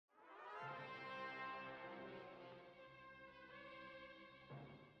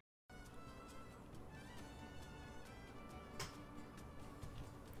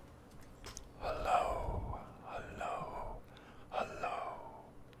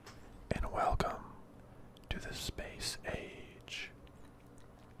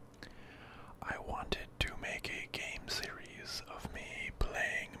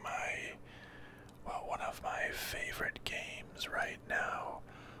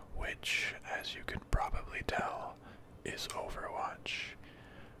which, as you can probably tell, is Overwatch.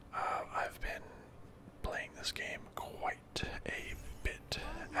 I've been playing this game quite a bit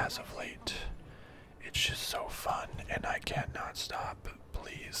as of late. It's just so fun and I cannot stop.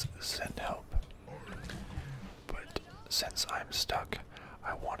 Please send help. But since I'm stuck,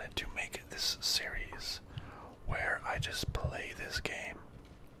 I wanted to make this series where I just play this game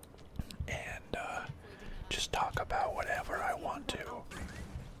and just talk about whatever I want to.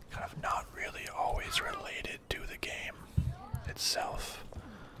 Kind of not really always related to the game itself,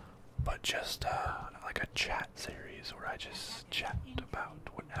 but just like a chat series where I just chat about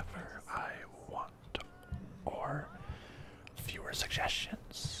whatever I want. Or viewer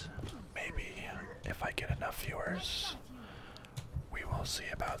suggestions. Maybe if I get enough viewers, we will see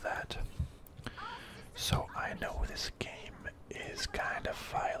about that. So I know this game is kind of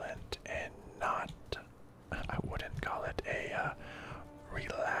violent and not, I wouldn't call it a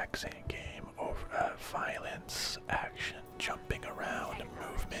relaxing game of violence, action, jumping around,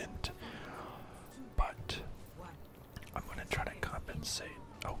 movement, but I'm gonna try to compensate.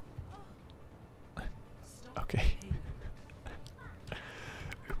 Oh, okay.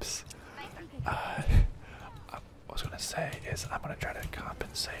 Oops. What I was gonna say is I'm gonna try to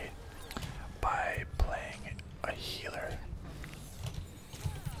compensate by playing a healer.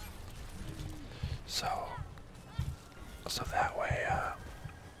 So that way I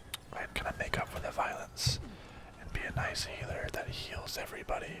can kind of make up for the violence and be a nice healer that heals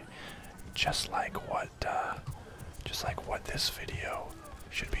everybody, just like what this video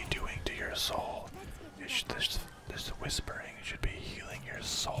should be doing to your soul. This whispering should be healing your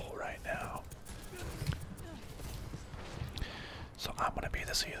soul right now. So I'm gonna be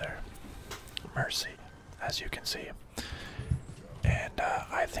this healer, Mercy, as you can see, and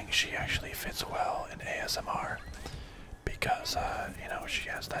I think she actually fits well in ASMR because you know, she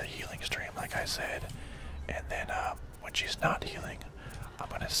has that healing stream, like I said, and then when she's not healing, I'm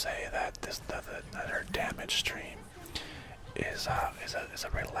gonna say that that her damage stream is a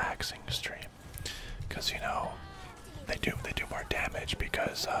relaxing stream, because you know they do more damage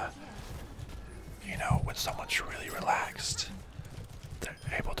because you know, when someone's really relaxed, they're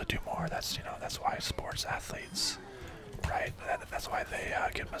able to do more. That's, you know, that's why sports athletes, right? That's why they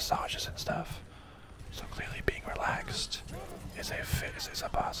get massages and stuff. So clearly, being relaxed is a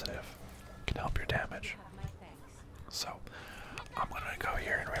positive. Can help your damage. So I'm gonna go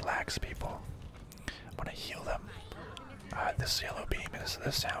here and relax people. I'm gonna heal them. This yellow beam is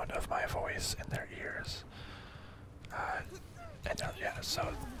the sound of my voice in their ears. And yeah, so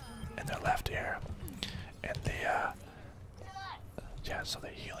in their left ear, and the yeah, so the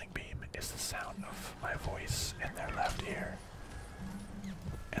healing beam is the sound of my voice in their left ear,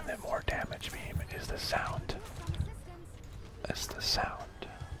 and the more damage beam is the sound. It's the sound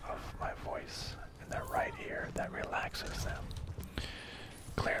of my voice in their right ear that relaxes them.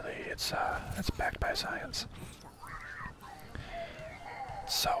 Clearly, it's backed by science.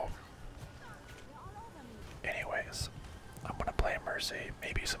 So, anyways, I'm gonna play Mercy,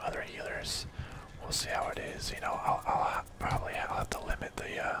 maybe some other healers. We'll see how it is. You know, I'll probably have to limit the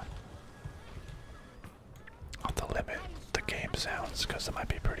game sounds because it might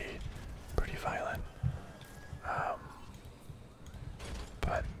be pretty violent.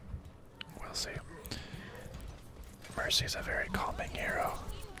 But we'll see. Mercy's a very calming hero.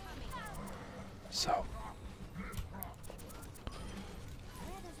 So.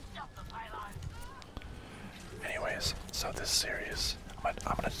 Anyways, so this series, I'm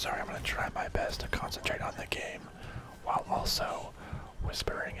gonna try my best to concentrate on the game while also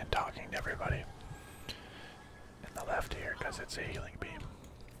whispering and talking to everybody in the left ear because it's a healing beam.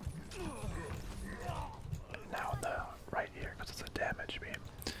 And now in the right ear because it's a damage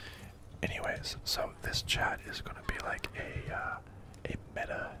beam. Anyways, so this chat is gonna be like a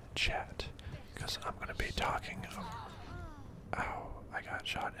meta chat because I'm gonna be talking. Ow! I got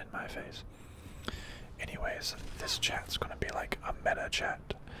shot in my face. Anyways, this chat's gonna be like a meta chat,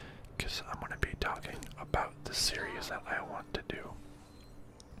 because I'm gonna be talking about the series that I want to do.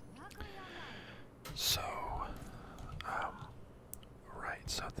 So, right,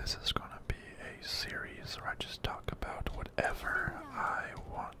 so this is gonna be a series where I just talk about whatever I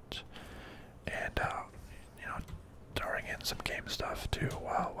want, and you know, throwing in some game stuff too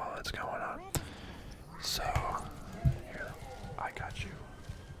while it's going on. So, here, I got you,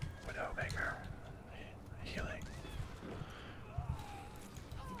 Widowmaker. Healing.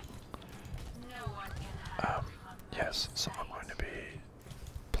 Yes, so I'm going to be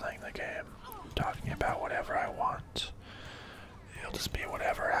playing the game, talking about whatever I want. It'll just be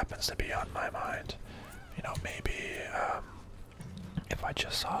whatever happens to be on my mind. You know, maybe if I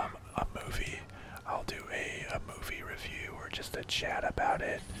just saw a movie, I'll do a movie review or just a chat about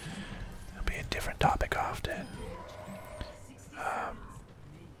it. It'll be a different topic often.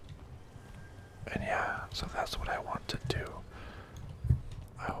 And yeah, so that's what I want to do.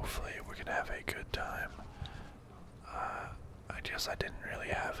 Hopefully we can have a good time. I guess I didn't really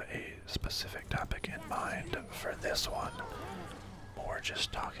have a specific topic in mind for this one. More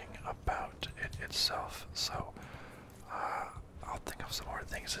just talking about it itself. So I'll think of some more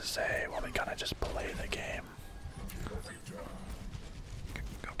things to say while we kind of just play the game.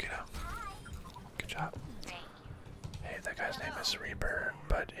 Go get him. Good job. Hey, that guy's name is Reaper,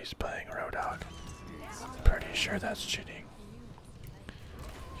 but he's playing Road Dog. Pretty sure that's cheating.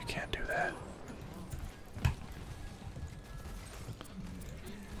 You can't do that.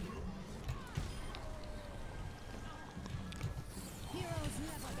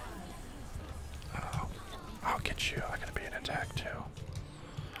 Oh, I'll get you. I'm gonna be an attack too.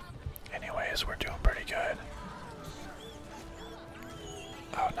 Anyways, we're doing pretty good.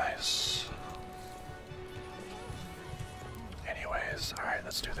 Oh, nice. Anyways, alright,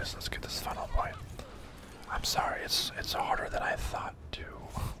 let's do this. Let's get this funnel point. I'm sorry, it's harder than I thought to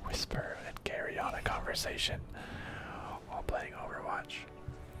whisper and carry on a conversation while playing Overwatch.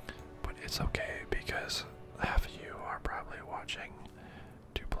 But it's okay because half of you are probably watching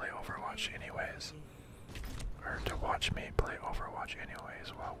to play Overwatch anyways. Or to watch me play Overwatch anyways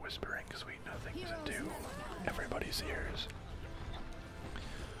while whispering sweet nothings into everybody's ears.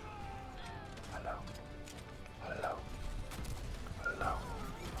 Hello. Hello. Hello.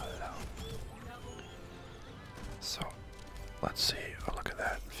 Hello. So, let's see. Oh, look at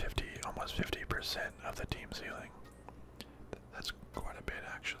that. Almost 50% of the team's healing. That's quite a bit,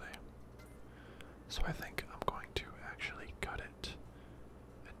 actually. So I think I'm going to actually cut it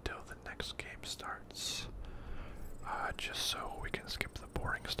until the next game starts. Just so we can skip the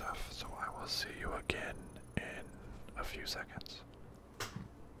boring stuff. So I will see you again in a few seconds.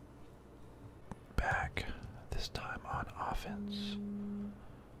 Back. This time on offense.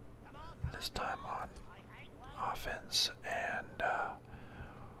 This time on offense, and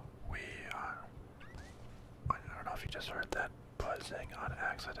we are. I don't know if you just heard that buzzing on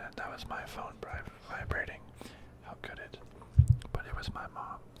accident. That was my phone vibrating. How could it? But it was my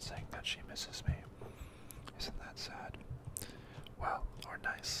mom saying that she misses me. Isn't that sad? Well, or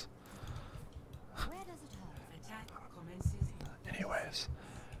nice. Anyways,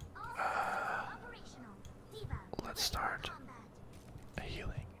 let's start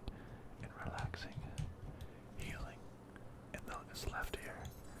healing and relaxing. Healing in this left ear.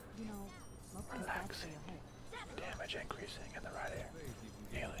 Relaxing. Damage increasing in the right ear.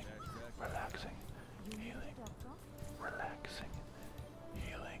 Healing. Relaxing. Healing. Relaxing.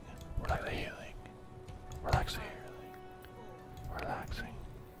 Healing. Relaxing. Healing. Relaxing. Healing. Relaxing.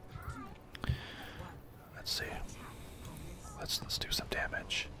 Let's see. Let's do some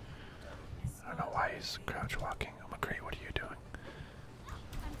damage. I don't know why he's crouch walking. Oh, McCree, what are you doing?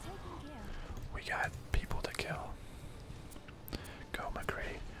 We got people to kill. Go,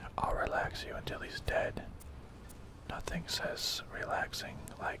 McCree. I'll relax you until he's dead. Nothing says relaxing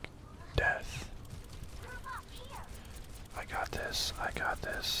like death. I got this. I got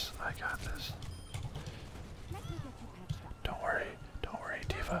this. I got this. Don't worry. Don't worry,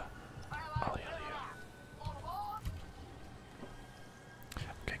 Diva. I'll heal you.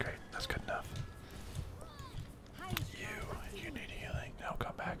 Okay, great. That's good enough. You need healing. No,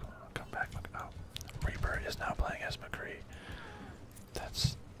 come back. Come back. Oh, Reaper is now playing as McCree.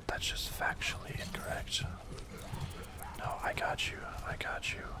 That's just factually incorrect. No, I got you. I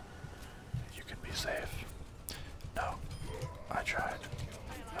got you. You can be safe. No, I tried.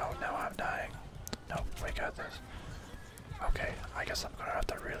 Oh, now I'm dying. No, we got this. Okay, I guess I'm gonna have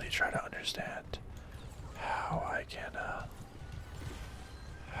to really try to understand how I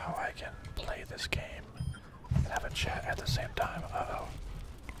can play this game and have a chat at the same time. Uh-oh.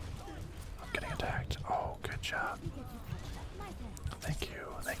 I'm getting attacked. Oh, good job. Thank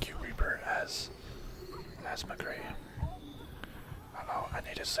you, Reaper as McCree. Uh-oh, I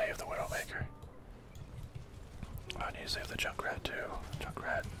need to save the Widowmaker. I need to save the Junkrat too.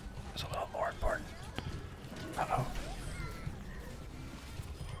 Junkrat is a little more important. Uh-oh.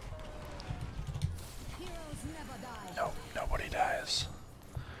 No, nobody dies.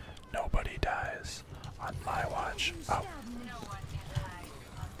 Nobody dies on my watch. Oh.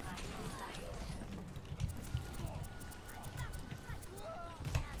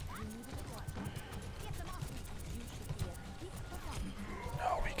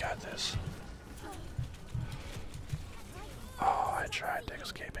 No, we got this. Oh, I tried to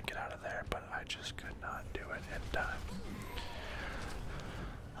escape and get out of there, but I just could not do it in time.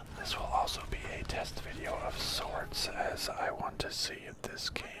 This test video of sorts, as I want to see if this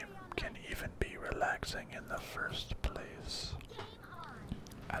game can even be relaxing in the first place.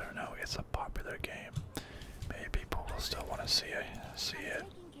 I don't know, it's a popular game. Maybe people will still want to see it,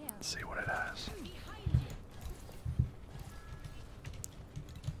 see what it has.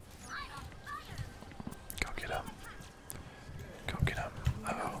 Go get him. Go get him.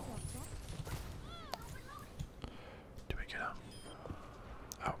 Uh-oh. Did we get him?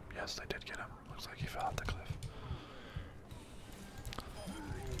 Oh, yes, they did get him. Looks like he fell off the cliff.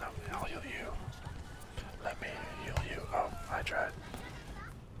 No, I'll heal you. Let me heal you. Oh, I tried.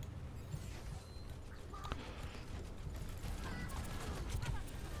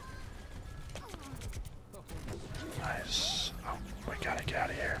 Nice. Oh, we gotta get out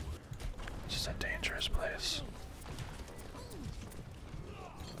of here. This is a dangerous place.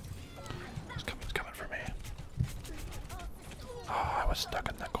 It's coming for me. Oh, I was stuck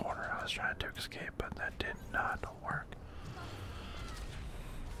in the corner. I was trying to escape, but that did not work.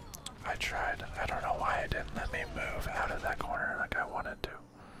 I tried. I don't know why it didn't let me move out of that corner like I wanted to.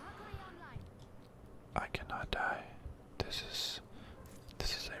 I cannot die. This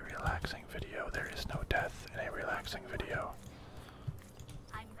is a relaxing video. There is no death in a relaxing video.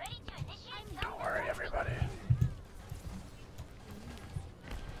 Don't worry, everybody.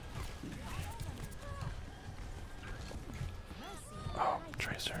 Oh,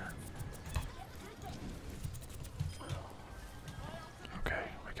 Tracer. Okay,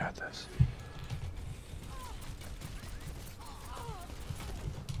 we got this.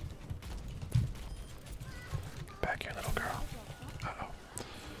 Back here, little girl. Uh-oh.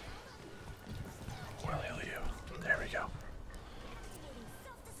 We'll heal you. There we go.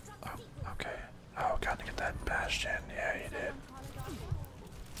 Oh, okay. Oh, got to get that bastion. Yeah, you did.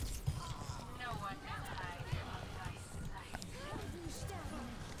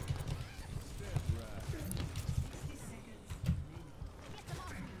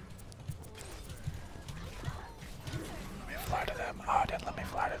 Let me fly to them. Oh, it didn't let me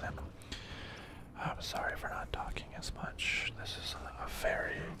fly to them. I'm sorry for not talking as much. This is a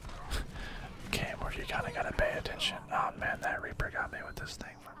very game where you kind of gotta pay attention. Oh man, that Reaper got me with this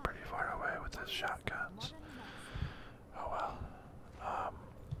thing from pretty far away with his shotguns. Oh well.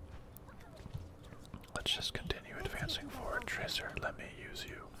 Let's just continue advancing forward. Tracer, let me use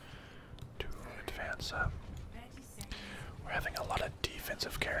you to advance up. We're having a lot of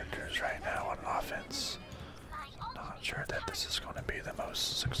defensive characters right now on offense. Not sure that this is going to be the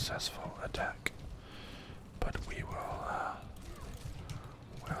most successful attack, but we will.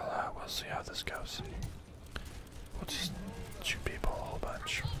 We'll see how this goes. We'll just shoot people a whole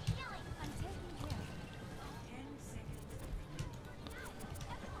bunch.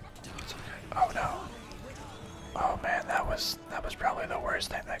 It's okay. Oh no! Oh man, that was probably the worst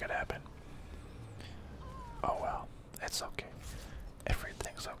thing that could happen. Oh well, it's okay.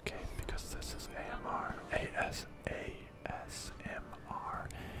 Everything's okay because this is AMR, ASMR,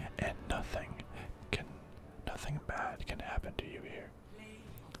 and nothing bad can happen to you here.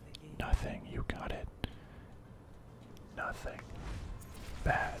 Nothing, you got it. Nothing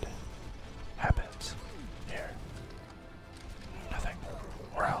bad happens here. Nothing.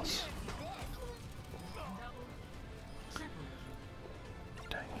 Or else.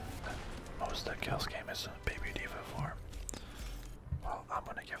 Dang, most of the kills game is Baby Diva form. Well, I'm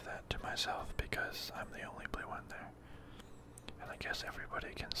gonna give that to myself because I'm the only blue one there. And I guess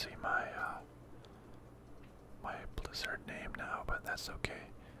everybody can see my my Blizzard name now, but that's okay.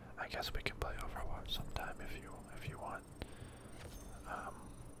 I guess we can play Overwatch sometime if you want.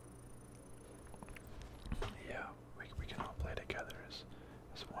 Yeah, we can all play together as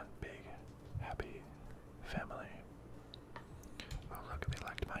one big happy family. Oh look, they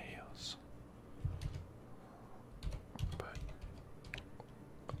liked my heels. But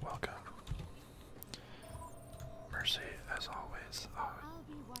welcome. Mercy, as always.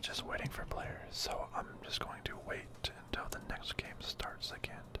 Just waiting for players, so I'm just going to wait until the next game starts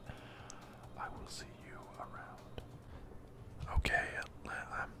again. I will see you around. Okay,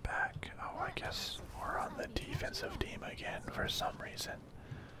 I'm back. Oh, I guess we're on the defensive team again for some reason.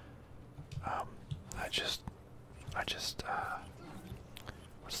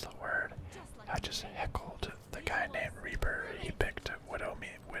 What's the word? I just heckled the guy named Reaper. He picked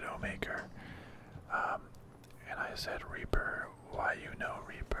Widowmaker. And I said, Reaper, why you know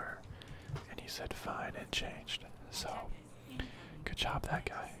Reaper? And he said, fine, it changed. So, good job that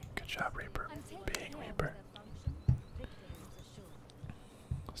guy. Good job, Reaper, being Reaper.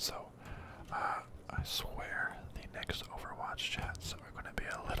 So, I swear the next Overwatch chats are going to be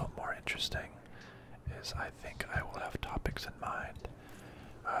a little more interesting. I think I will have topics in mind.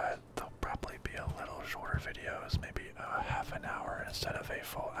 They'll probably be a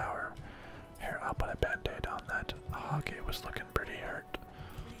put a band-aid on that hog. It was looking pretty hurt.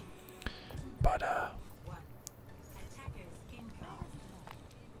 But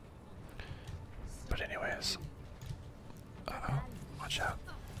anyways. Uh-oh. Watch out.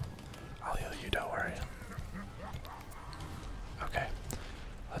 I'll heal you, don't worry. Okay.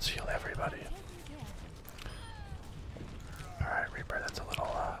 Let's heal everybody. Alright, Reaper, that's a little,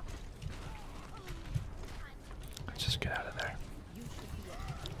 let's just get out of there.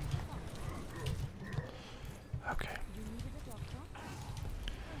 Okay.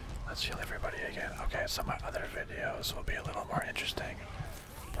 Let's heal everybody again. Okay, so my other videos will be a little more interesting.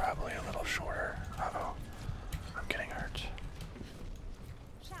 Probably a little shorter. Uh-oh. I'm getting hurt.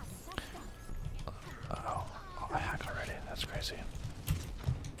 Uh-oh. Oh, I hack already. That's crazy.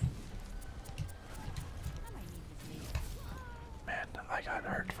 Man, I got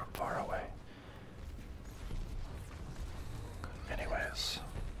hurt from far away. Anyways.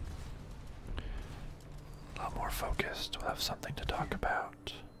 A lot more focused. We'll have something to talk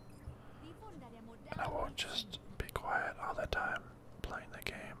about. And I won't just be quiet all the time playing the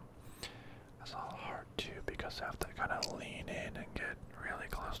game. It's all hard too because I have to kind of lean in and get really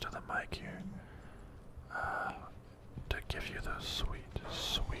close to the mic here to give you those sweet,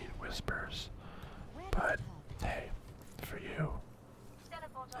 sweet whispers. But hey, for you,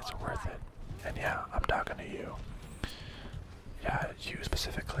 it's worth it. And yeah, I'm talking to you. Yeah, you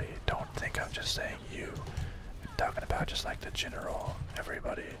specifically. Don't think I'm just saying you. I'm talking about just like the general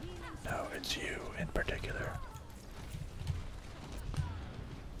everybody. No, it's you in particular.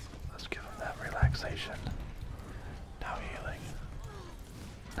 Let's give him that relaxation. Now healing.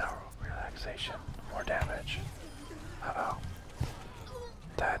 Now relaxation. More damage. Uh-oh.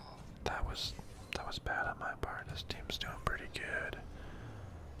 That was bad on my part. This team's doing pretty good.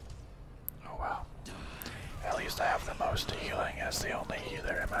 Oh wow. At least I have the most healing as the only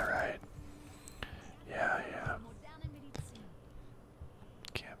healer, am I right? Yeah.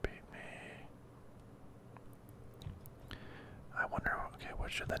 Can't beat me. I wonder, okay,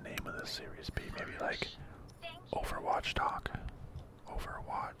 what should the name of this series be? Maybe like Overwatch Talk.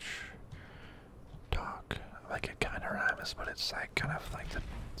 Overwatch Talk. Like it kind of rhymes, but it's like kind of like the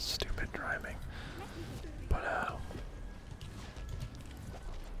stupid rhyming. But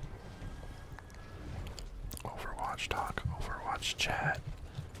Overwatch Talk, Overwatch Chat.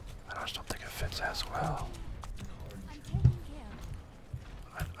 I just don't think it fits as well.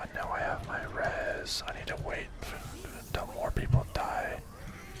 I know I have my res. I need to wait until more people die.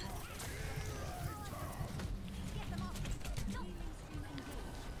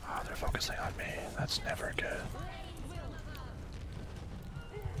 Oh, they're focusing on me. That's never good.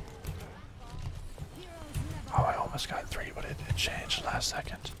 Oh, I almost got 3, but it changed last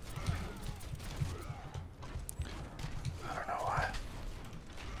second. I don't know why.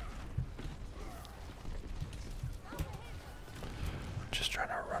 I'm just trying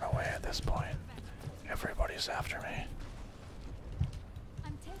to run away at this point. Everybody's after me.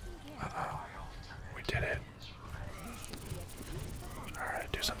 Uh-oh. We did it.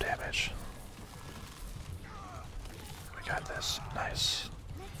 Alright, do some damage. We got this. Nice.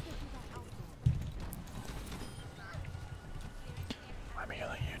 I'm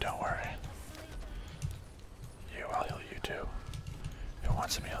healing you, don't worry. I'll heal you too. Who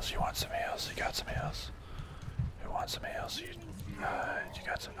wants some heals? You want some heals? You got some heals? Who wants some heals? You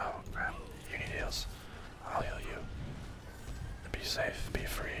got some. Oh crap! You need heals. I'll heal you. Be safe. Be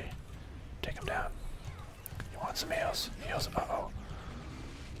free. Take him down. You want some heals? Heals. Uh oh.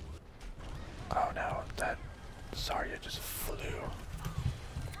 Oh no! That Zarya just flew.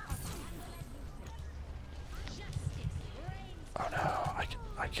 Oh no!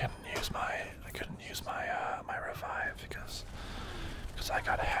 I couldn't use my revive because I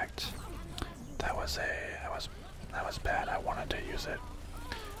got hacked. That was bad. I wanted to use it.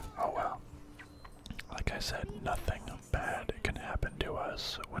 Oh well. Like I said, nothing bad can happen to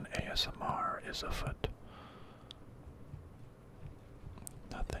us when ASMR is afoot.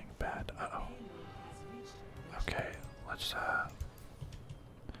 Nothing bad. Uh-oh. Okay, let's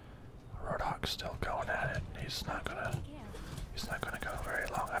Roadhog's still going at it. He's not gonna go very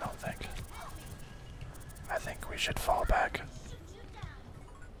long, I don't think. I think we should fall back.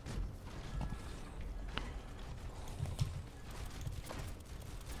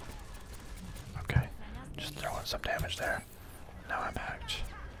 Okay, just throwing some damage there. Now I'm hacked.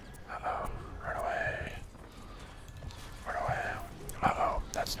 Uh-oh, run away. Run away. Uh-oh,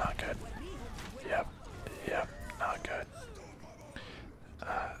 that's not good. Yep, not good.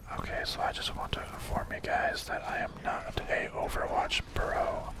 Okay, so I just want to inform you guys that I am not a Overwatch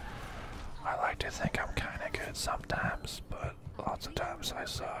pro. I like to think I'm kinda good sometimes, but lots of times I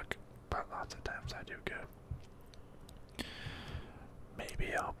suck.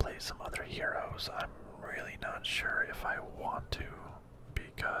 maybe I'll play some other heroes. I'm really not sure if I want to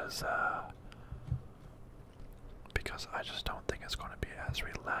because I just don't think it's going to be as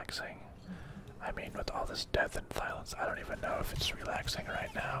relaxing. I mean, with all this death and violence, I don't even know if it's relaxing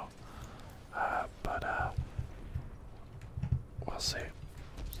right now. But we'll see.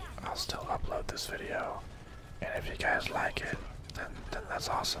 I'll still upload this video, and if you guys like it, then that's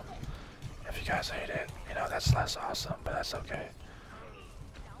awesome. If you guys hate it, you know, that's less awesome, but that's okay.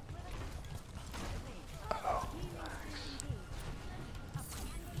 Uh-oh.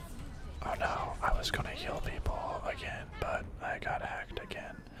 Oh no, I was gonna heal people again, but I got hacked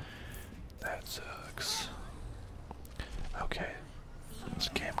again. That sucks. Okay, this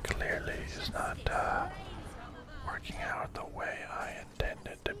game clearly is not working out the way I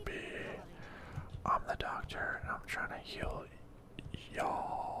intended to be. I'm the doctor, and I'm trying to heal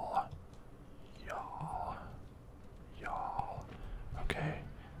y'all. Y'all. Okay,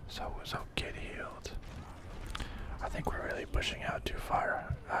 so get healed. I think we're really pushing out too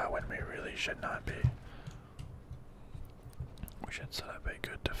far when we really should not be. We should set up a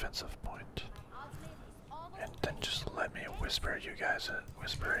good defensive point, and then just let me whisper in your guys'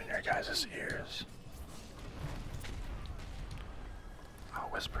 ears. I'll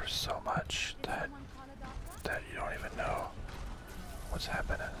whisper so much that you don't even know what's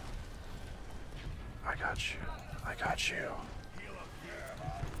happening. I got you. I got you.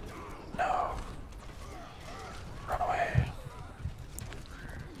 No. Run away.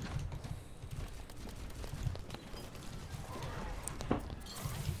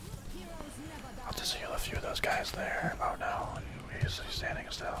 I'll just heal a few of those guys there. Oh no, he's standing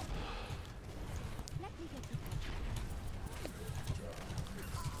still.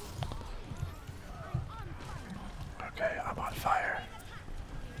 Okay, I'm on fire.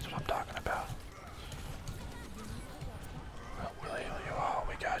 That's what I'm talking about. We'll heal you all.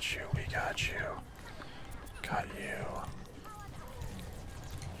 We got you. We got you. Got you.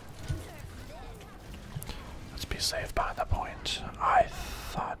 Let's be safe behind the point. I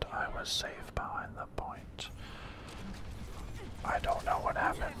thought I was safe behind the point. I don't know what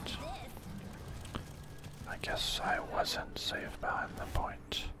happened. I guess I wasn't safe behind the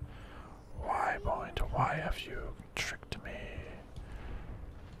point. Why, point? Why have you tricked me?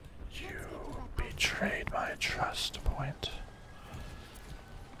 You betrayed my trust, point.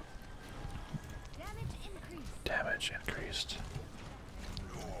 Damage increased.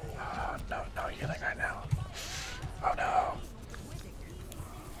 No healing right now. Oh no.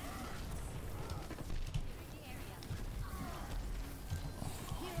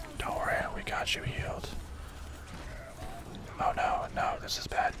 Don't worry, we got you healed. Oh no, this is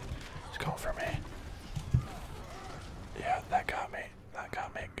bad. It's going for me. Yeah, that got me. That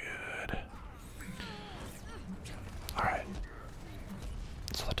got me good. Alright.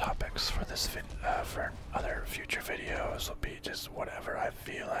 So the topics for this for other future videos will be just whatever I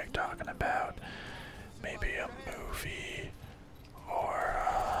feel like talking about. Maybe a movie or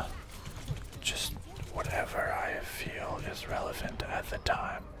just whatever I feel is relevant at the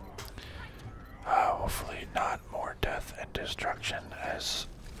time. Hopefully not more death and destruction, as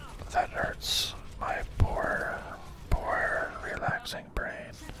that hurts my poor relaxing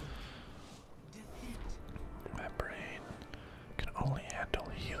brain. My brain can only handle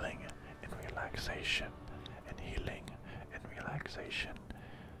healing and relaxation, and healing and relaxation.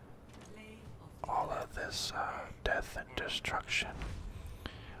 All of this death and destruction.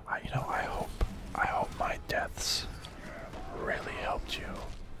 I hope my deaths really helped you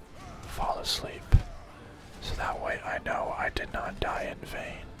fall asleep, so that way I know I did not die in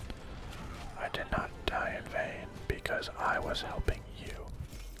vain. I did not die in vain because I was helping you.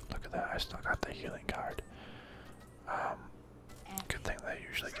 Look at that, I still got the healing card. Good thing they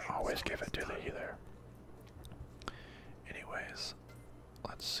usually always give it to the healer. Anyways,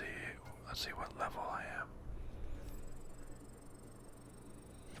 let's see what level I am.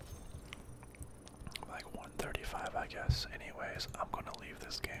 Like 135, I guess. Anyways, I'm gonna leave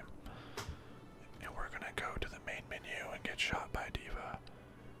this game. And we're gonna go to the main menu and get shot by Diva.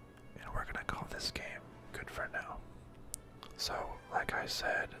 And we're gonna call this game good for now. So, like I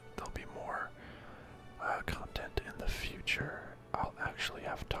said, there'll be more content in the future. I'll actually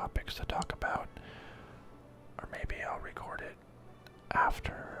have topics to talk about. Or maybe I'll record it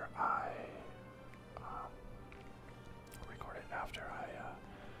after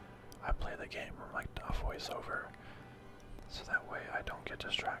I play the game, or like a voiceover, so that way I don't get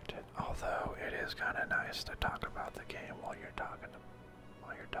distracted. Although it is kind of nice to talk about the game while you're talking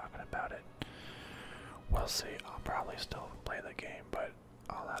about it. We'll see. I'll probably still play the game, but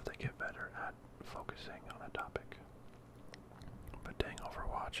I'll have to get better at focusing on a topic. But dang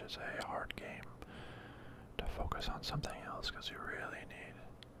Overwatch is a hard game to focus on something else because you really need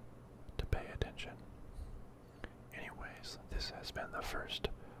to pay attention. Anyways, this has been the first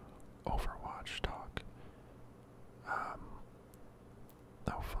Overwatch talk.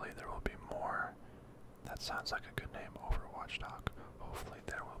 Hopefully there will be more. That sounds like a good name, Overwatch talk. Hopefully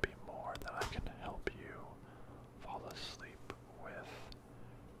there will be more that I can help you fall asleep with.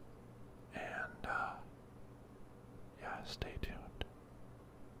 And, yeah, stay tuned.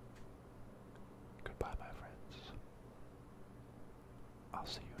 Goodbye, my friends. I'll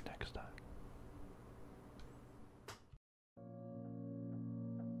see you next time.